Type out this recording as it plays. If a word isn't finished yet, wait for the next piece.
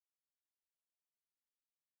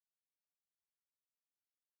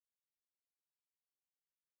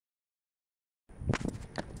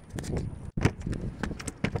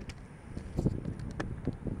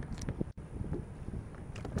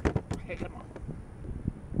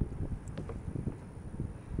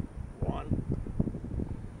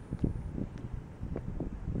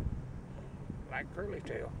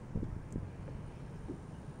tail.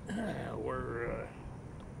 We're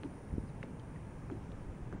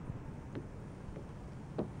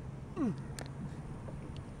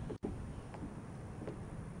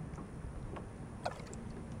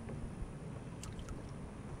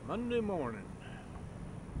Monday morning.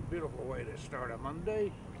 Beautiful way to start a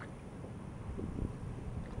Monday.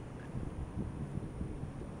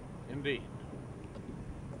 Indeed.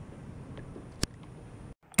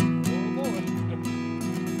 Oh boy. I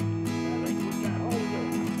think we got hold of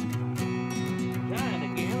giant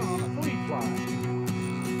again on a flea fly.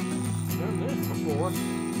 Done this before.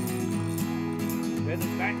 Set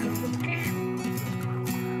it back up the camp.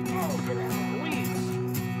 Oh, get out of the weeds.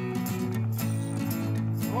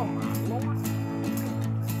 Oh my Lord.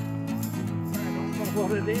 I don't know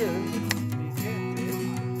what it is. These catfish.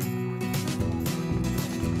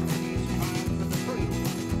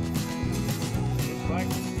 He's climbing to the tree. Just like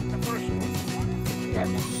the first one. Yes.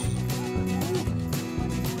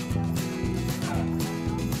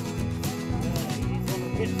 He's gonna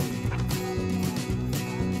get me.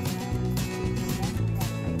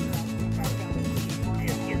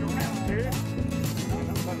 Get around there. I'm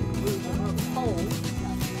about to lose another pole.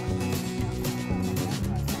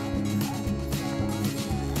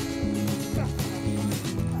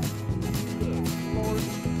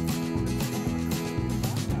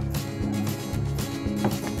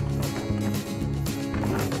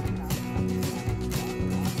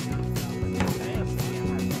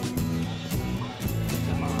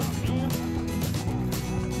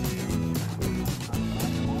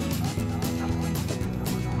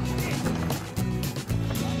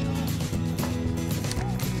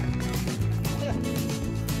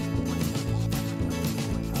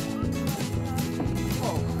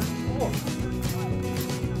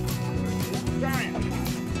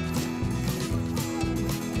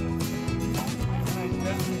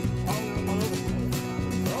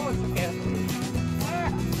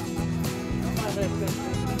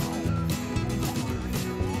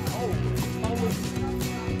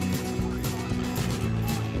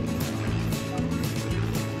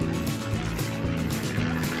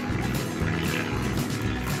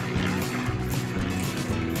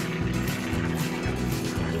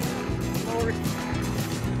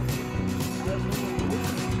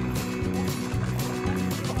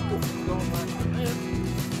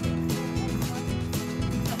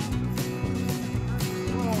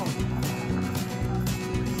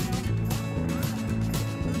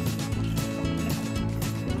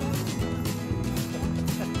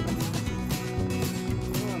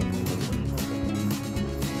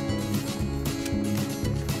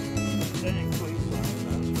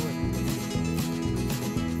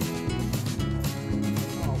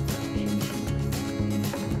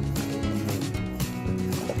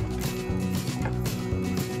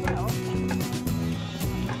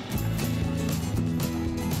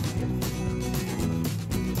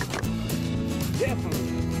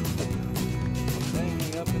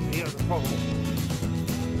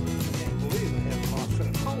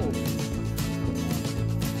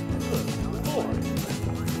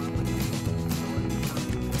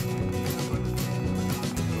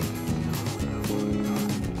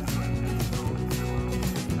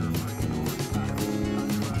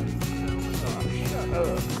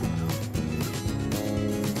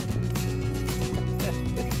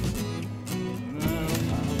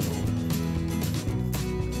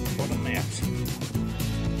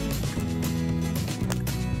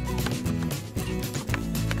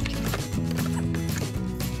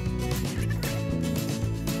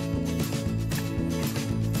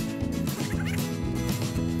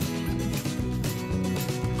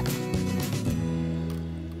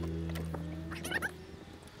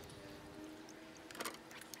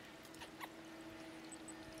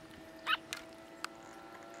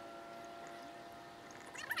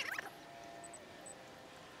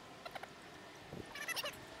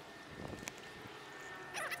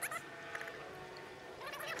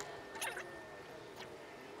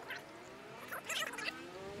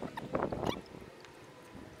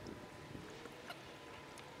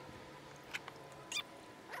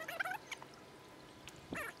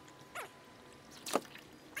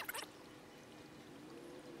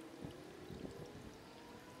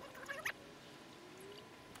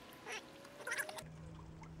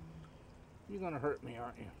 You're gonna hurt me,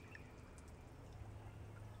 aren't you?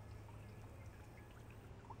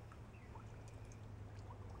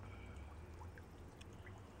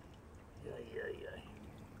 Yeah.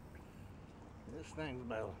 This thing's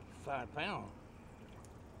about 5 pounds.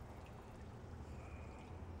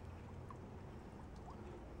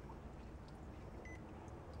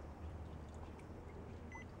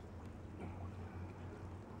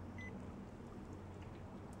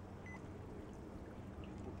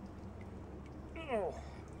 Oh,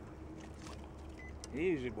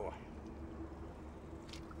 easy boy.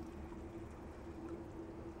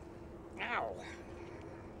 Ow.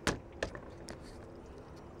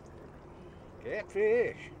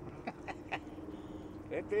 Catfish.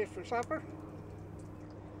 Catfish for supper.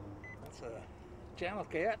 That's a channel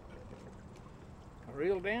cat. A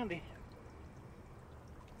real dandy.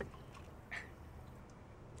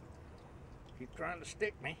 Keep trying to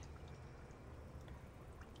stick me.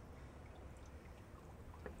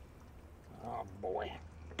 Oh boy.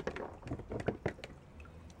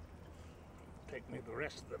 Take me the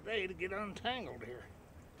rest of the day to get untangled here.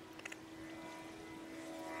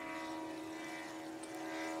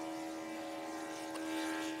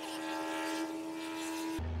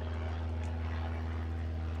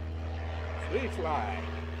 Flea fly.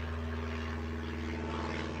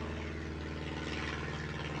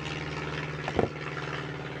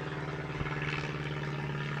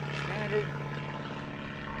 Standard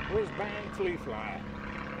whiz-bang flea fly.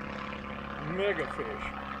 Mega fish.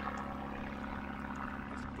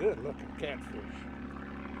 That's a good looking catfish.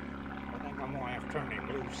 I think I'm gonna have to turn him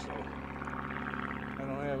loose so I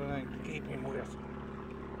don't have anything to keep him with.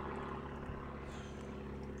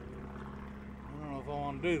 I don't know if I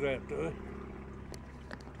want to do that to it.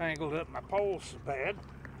 Tangled up my pole so bad.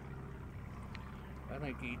 I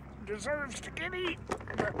think he deserves to get eaten,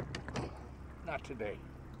 but not today.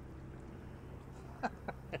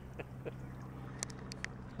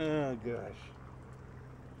 Oh gosh.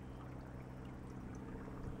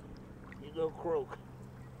 You go croak.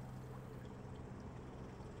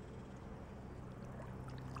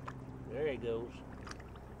 There he goes.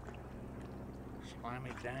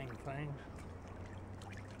 Slimy dang things.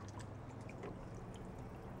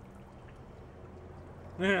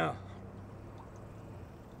 Now,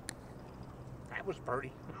 that was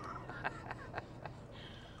pretty.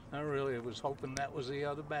 I really was hoping that was the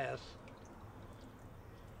other bass.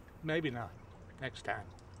 Maybe not. Next time.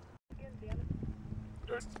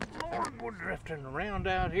 There's more good drifting around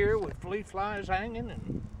out here with flea flies hanging,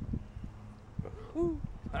 and whew,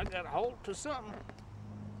 I got a hold to something.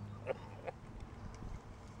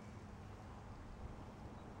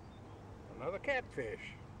 Another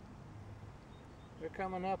catfish. They're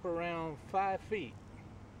coming up around 5 feet.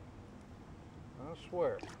 I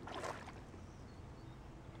swear.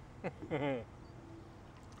 I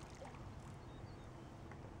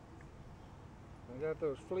got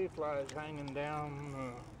those flea flies hanging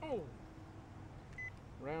down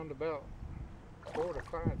around about 4 to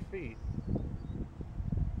 5 feet.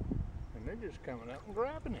 And they're just coming up and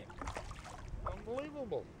grabbing it.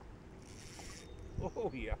 Unbelievable.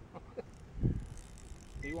 Oh yeah.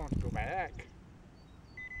 He wants to go back.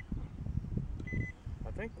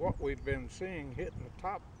 I think what we've been seeing hitting the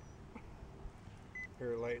top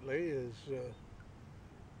here lately is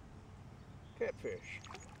catfish.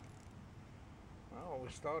 I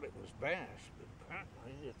always thought it was bass, but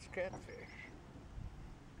apparently it's catfish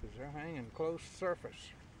because they're hanging close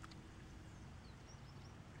surface.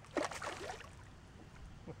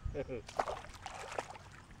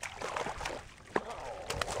 Oh,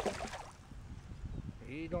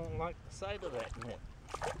 he don't like the sight of that net.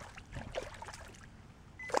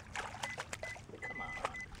 Come on.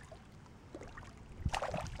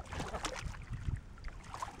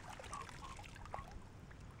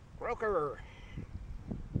 Croaker.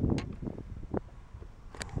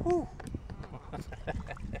 Whew. I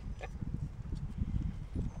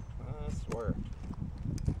swear.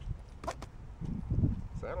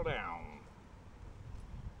 Settle down.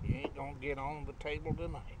 You ain't gonna get on the table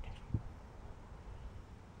tonight.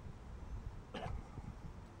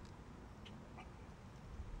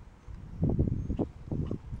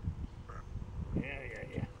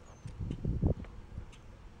 Yeah.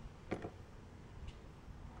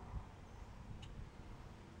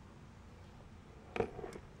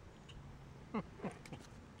 Some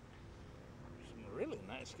really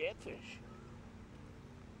nice catfish.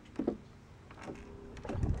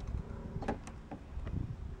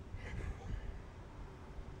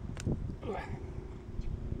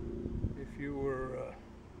 If you were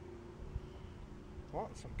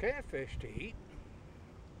wanting some catfish to eat,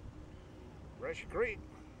 Brushy Creek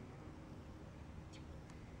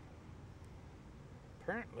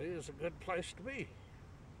apparently is a good place to be.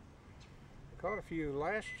 I caught a few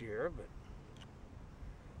last year, but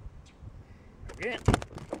again,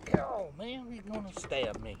 oh man, he's gonna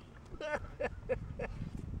stab me.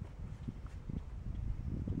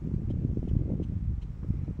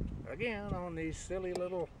 Again on these silly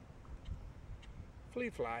little flea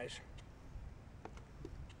flies.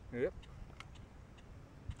 Yep.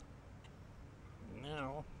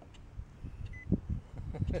 Now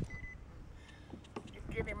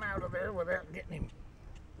out of there without getting him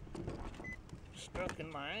stuck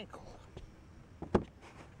in my ankle.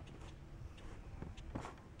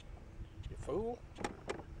 You fool.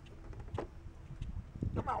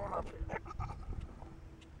 Come on up here.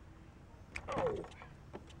 Oh.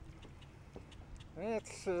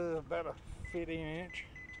 That's about a 15-inch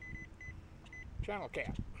channel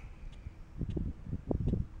cat.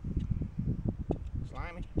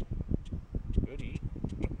 Slimy. Good eat.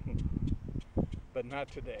 But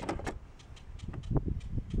not today.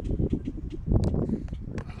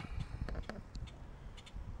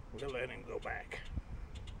 We'll let him go back.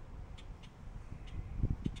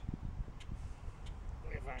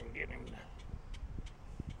 If I can get him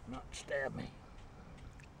to not stab me.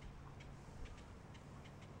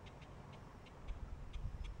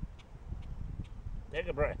 Take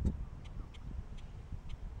a breath.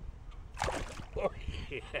 Oh,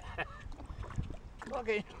 yeah.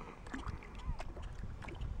 Okay.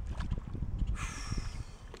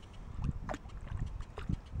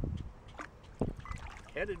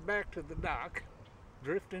 Headed back to the dock,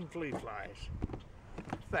 drifting flea flies.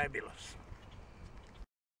 Fabulous.